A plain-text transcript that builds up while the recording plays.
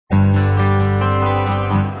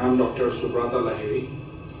Subrata, Lahiri.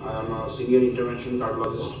 I am a senior intervention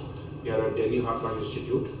cardiologist here at Delhi Heart Lung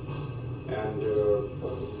Institute, and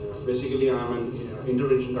basically I am an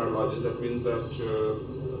intervention cardiologist. That means that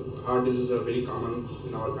heart diseases are very common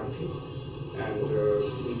in our country, and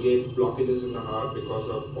we get blockages in the heart because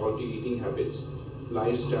of faulty eating habits,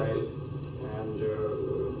 lifestyle, and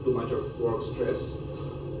too much of work stress.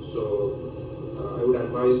 So I would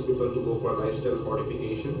advise people to go for lifestyle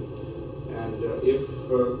fortification, and if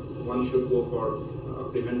one should go for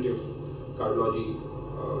preventive cardiology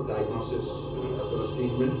diagnosis as well as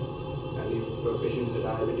treatment, and if patient is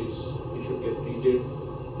diabetes, he should get treated.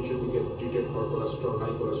 He should get treated for cholesterol,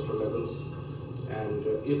 high cholesterol levels, and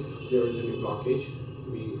if there is any blockage,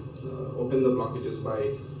 we open the blockages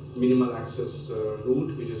by minimal access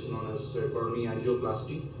route, which is known as coronary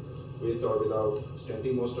angioplasty, with or without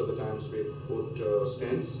stenting. Most of the times we put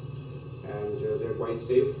stents, and they're quite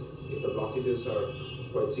safe. If the blockages are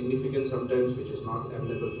quite significant sometimes, which is not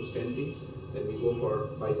amenable to stenting, then we go for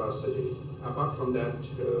bypass surgery. Apart from that,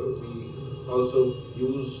 we also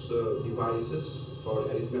use devices for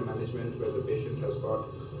arrhythmia management, where the patient has got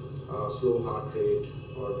slow heart rate,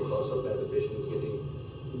 or because of that the patient is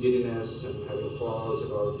getting giddiness and having falls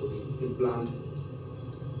and all. So we implant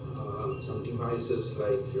some devices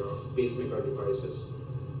like pacemaker devices,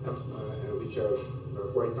 which are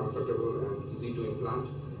quite comfortable and easy to implant,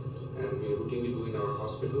 and we routinely do in our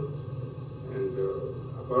hospital. And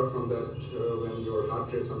apart from that, when your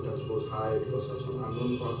heart rate sometimes goes high because of some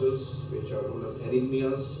unknown causes, which are known as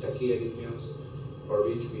arrhythmias, tachyarrhythmias, for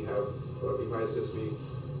which we have devices, we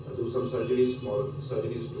do some surgeries, small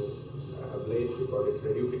surgeries to ablate. We call it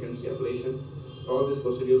radiofrequency ablation. All these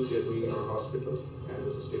procedures we are doing in our hospital, and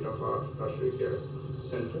it's a state-of-the-art tertiary care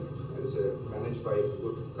center, and is managed by a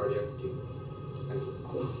good cardiac team. Thank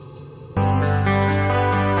you.